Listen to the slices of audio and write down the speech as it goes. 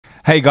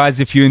Hey guys,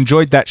 if you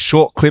enjoyed that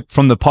short clip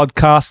from the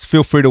podcast,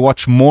 feel free to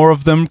watch more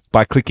of them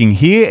by clicking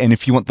here. And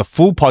if you want the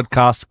full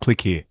podcast,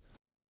 click here.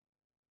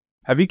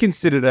 Have you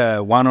considered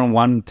a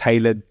one-on-one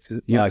tailored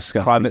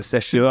private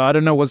session? I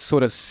don't know what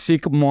sort of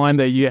sick mind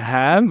that you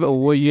have or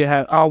what you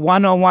have. Oh,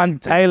 one-on-one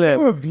tailored.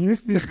 So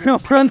abusive.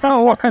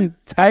 One-on-one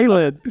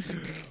tailored.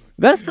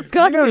 That's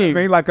disgusting. I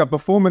mean, like a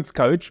performance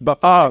coach, but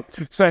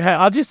so hey,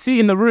 I'll just sit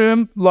in the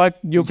room like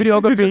your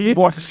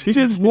videography.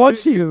 just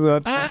watch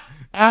you.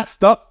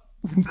 Stop.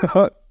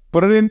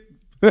 Put it in.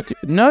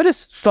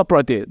 Notice, stop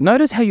right there.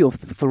 Notice how you're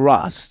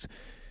thrust.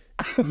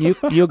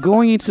 You're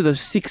going into the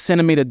 6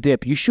 centimeter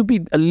depth. You should be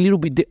a little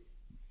bit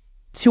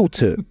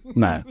tilted.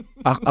 No,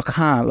 I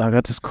can't. Like I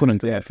just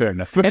couldn't. Yeah, fair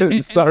enough.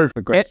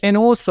 And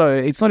also,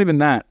 it's not even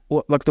that.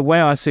 Like the way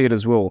I see it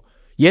as well.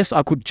 Yes,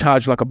 I could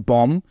charge like a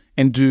bomb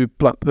and do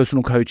like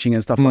personal coaching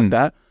and stuff like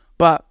that.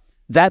 But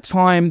that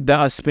time that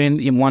I spend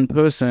in one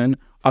person,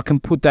 I can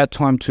put that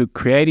time to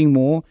creating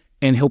more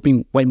and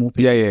helping way more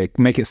people. Yeah.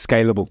 Make it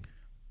scalable.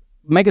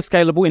 Make it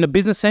scalable in a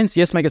business sense.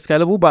 Yes, make it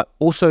scalable, but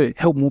also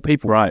help more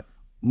people. Right.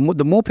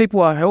 The more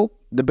people I help,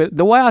 the better.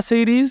 The way I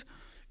see it is,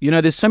 you know,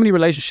 there's so many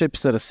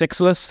relationships that are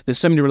sexless. There's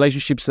so many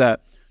relationships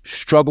that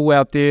struggle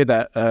out there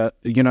that,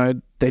 you know,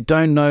 they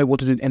don't know what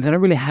to do and they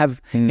don't really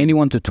have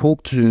anyone to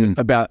talk to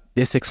about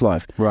their sex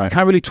life. Right. You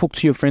can't really talk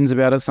to your friends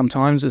about it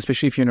sometimes,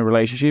 especially if you're in a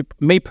relationship.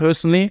 Me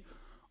personally,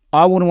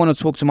 I wouldn't want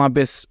to talk to my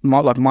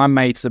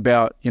mates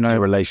about, you know, a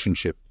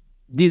relationship.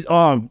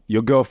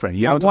 Your girlfriend.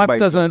 My wife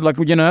doesn't, like,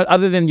 you know,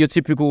 other than your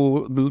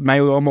typical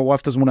male, oh, my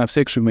wife doesn't want to have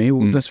sex with me.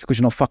 Well, that's because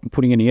you're not fucking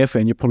putting any effort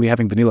and you're probably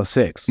having vanilla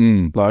sex.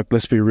 Like,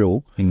 let's be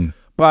real.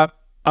 But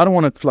I don't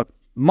want to, like,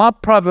 my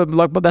private,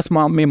 like, but that's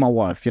me and my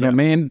wife, you know what I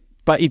mean?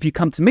 But if you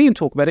come to me and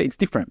talk about it, it's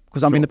different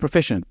because I'm in the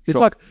profession. It's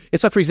like,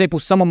 for example,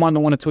 someone might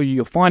not want to tell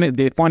you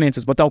their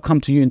finances, but they'll come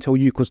to you and tell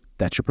you because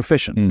that's your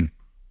profession.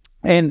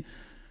 And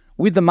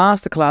with the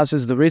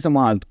masterclasses, the reason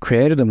why I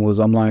created them was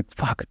I'm like,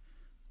 fuck,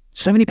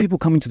 so many people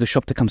come into the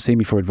shop to come see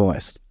me for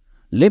advice.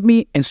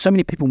 And so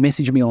many people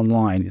message me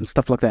online and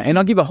stuff like that. And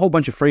I give a whole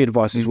bunch of free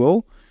advice as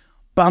well.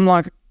 But I'm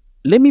like,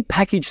 let me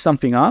package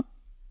something up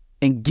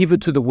and give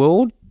it to the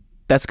world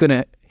that's going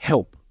to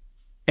help.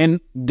 And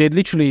they're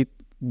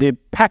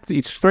packed.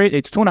 It's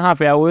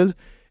 2.5 hours.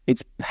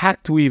 It's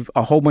packed with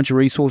a whole bunch of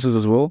resources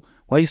as well.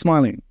 Why are you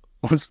smiling?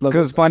 Because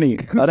it's funny.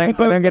 I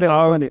don't get it.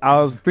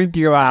 I was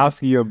thinking about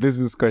asking you a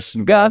business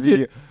question.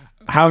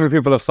 How many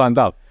people have signed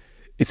up?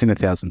 It's in the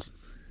thousands.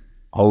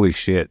 Holy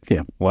shit.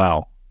 Yeah.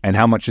 Wow. And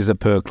how much is it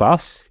per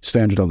class? It's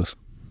 $300.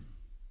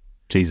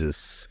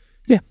 Jesus.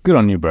 Yeah. Good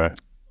on you, bro.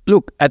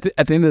 Look, at the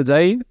end of the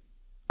day,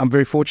 I'm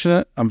very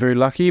fortunate. I'm very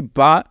lucky.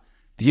 But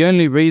the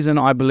only reason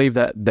I believe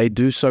that they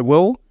do so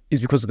well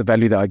is because of the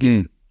value that I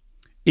give.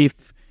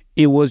 If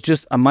it was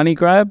just a money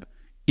grab,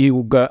 it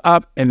will go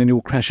up and then it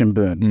will crash and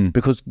burn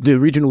because the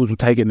originals will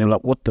take it and they're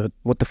like, what the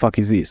fuck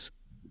is this?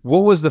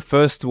 What was the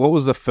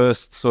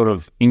first sort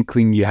of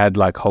inkling you had,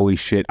 like, holy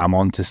shit, I'm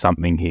onto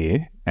something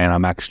here and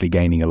I'm actually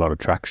gaining a lot of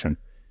traction?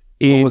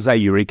 What was that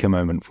eureka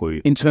moment for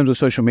you? In terms of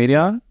social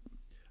media,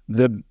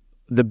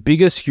 the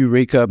biggest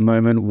eureka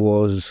moment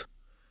was,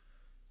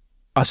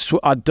 I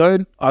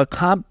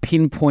can't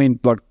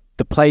pinpoint like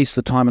the place,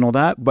 the time and all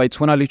that, but it's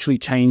when I literally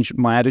changed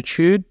my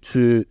attitude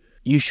to,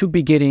 I should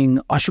be getting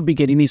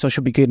this, I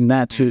should be getting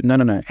that, to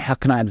no, how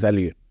can I add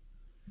value?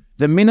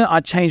 The minute I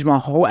changed my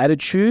whole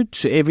attitude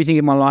to everything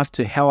in my life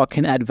to how I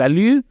can add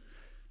value,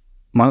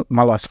 my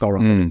life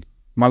skyrocketed.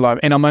 My life,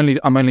 and I'm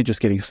only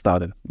just getting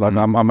started. Like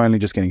I'm only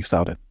just getting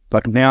started.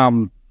 Like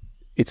now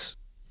it's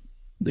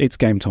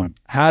game time.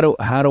 How do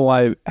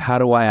I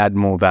add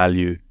more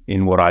value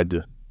in what I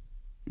do?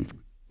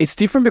 It's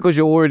different because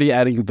you're already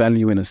adding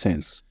value in a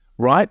sense,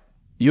 right?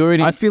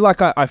 I feel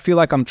like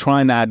I'm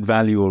trying to add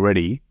value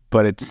already,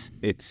 but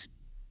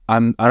I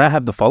don't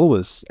have the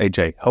followers.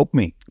 AJ, help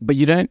me. But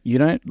you don't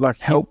like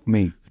help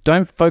me.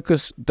 Don't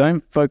focus.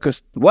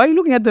 Why are you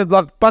looking at the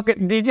like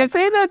bucket? Did you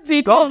say that?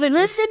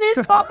 Listen to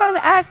this fucking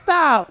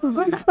actor.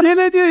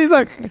 He's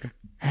like,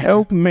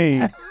 help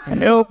me.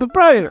 Help,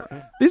 bro.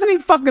 Isn't he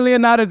fucking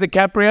Leonardo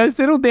DiCaprio?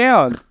 Settle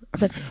down.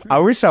 I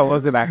wish I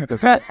was an actor.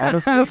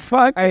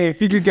 Fuck. Hey,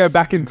 if you could go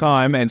back in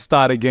time and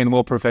start again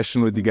more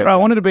professional, would you get? Bro, I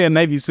wanted to be a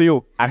Navy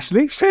SEAL.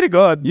 Actually? Swear to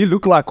God. You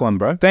look like one,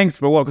 bro. Thanks,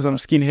 bro. What, because I'm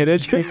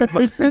skinheaded?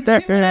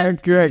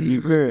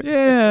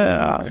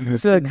 Yeah.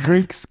 It's a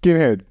Greek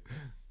skinhead.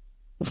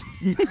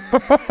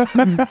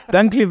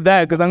 Don't clip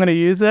that because I'm going to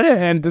use it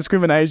and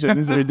discrimination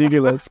is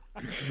ridiculous.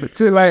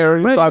 Too late,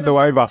 already signed the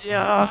waiver.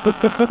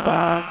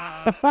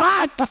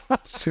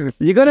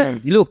 You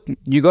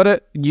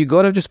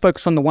gotta just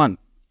focus on the one.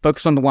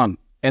 Focus on the one.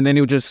 And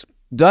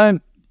then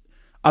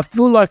I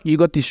feel like you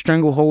got this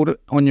stranglehold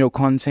on your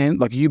content,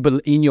 like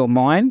in your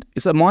mind.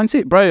 It's a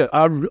mindset. Bro,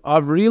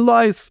 I've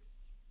realized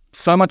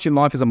so much in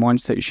life is a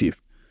mindset shift.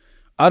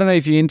 I don't know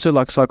if you're into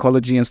like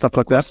psychology and stuff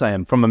like that. I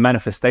am, from a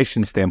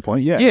manifestation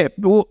standpoint, yeah. Yeah,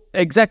 well,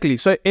 exactly.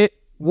 So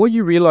what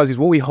you realize is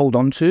what we hold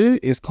on to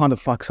is kind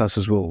of fucks us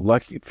as well.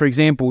 Like, for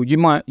example,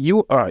 you've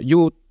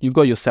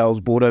got your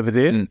sales board over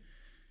there,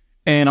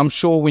 And I'm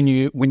sure when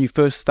you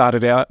first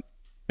started out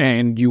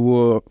and you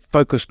were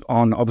focused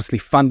on obviously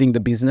funding the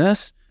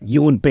business,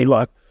 you wouldn't be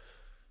like,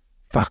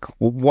 fuck,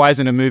 why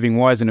isn't it moving?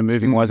 Why isn't it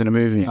moving? Why isn't it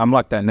moving? I'm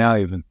like that now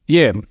even.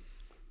 Yeah.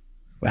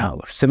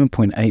 Wow,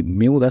 7.8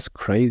 mil, that's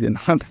crazy.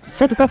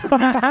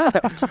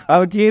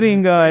 I'm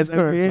kidding, guys.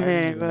 I'm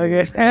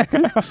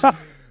kidding.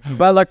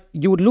 But like,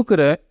 you would look at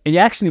it and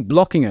you're actually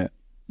blocking it,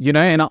 you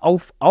know? And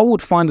I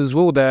would find as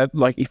well that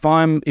like, if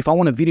I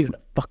want a video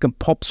that fucking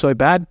pops so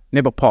bad,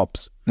 never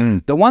pops.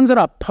 The ones that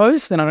I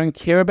post and I don't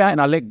care about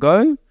and I let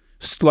go,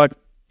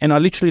 and I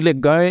literally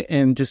let go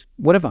and just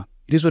whatever.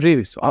 It is what it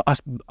is.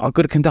 I've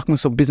got to conduct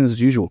myself business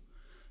as usual.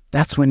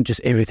 That's when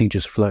just everything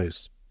just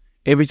flows.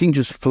 Everything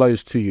just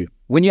flows to you.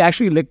 When you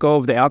actually let go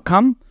of the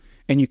outcome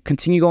and you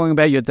continue going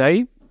about your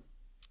day,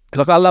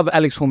 like I love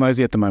Alex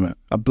Hormozy at the moment.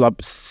 I'm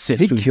obsessed.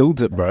 He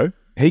killed it, bro.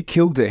 He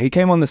killed it. He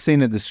came on the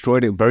scene and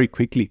destroyed it very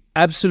quickly.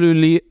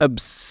 Absolutely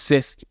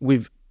Obsessed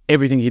with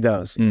everything he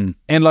does.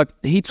 And like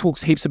he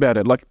talks heaps about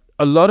it. Like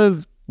a lot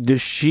of the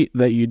shit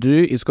that you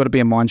do is got to be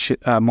a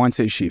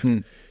mindset shift.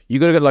 You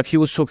got to go, like he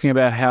was talking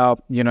about how,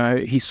 you know,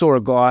 he saw a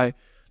guy,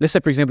 let's say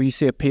for example, you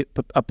see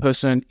a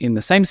person in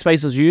the same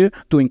space as you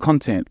doing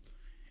content.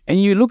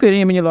 And you look at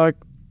him and you're like,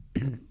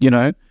 you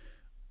know,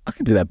 I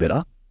can do that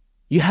better.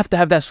 You have to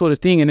have that sort of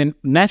thing. And then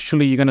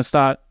naturally you're going to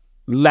start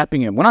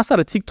lapping him. When I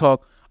started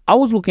TikTok, I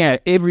was looking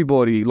at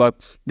everybody. Like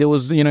there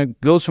was, you know,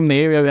 girls from the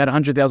area who had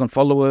 100,000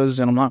 followers.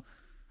 And I'm like,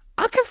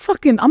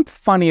 I'm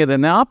funnier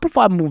than that. I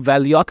provide more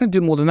value. I can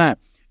do more than that.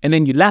 And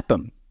then you lap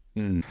them.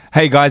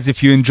 Hey guys,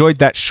 if you enjoyed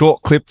that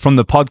short clip from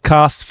the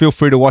podcast, feel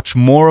free to watch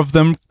more of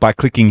them by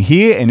clicking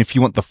here. And if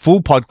you want the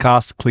full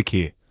podcast, click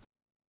here.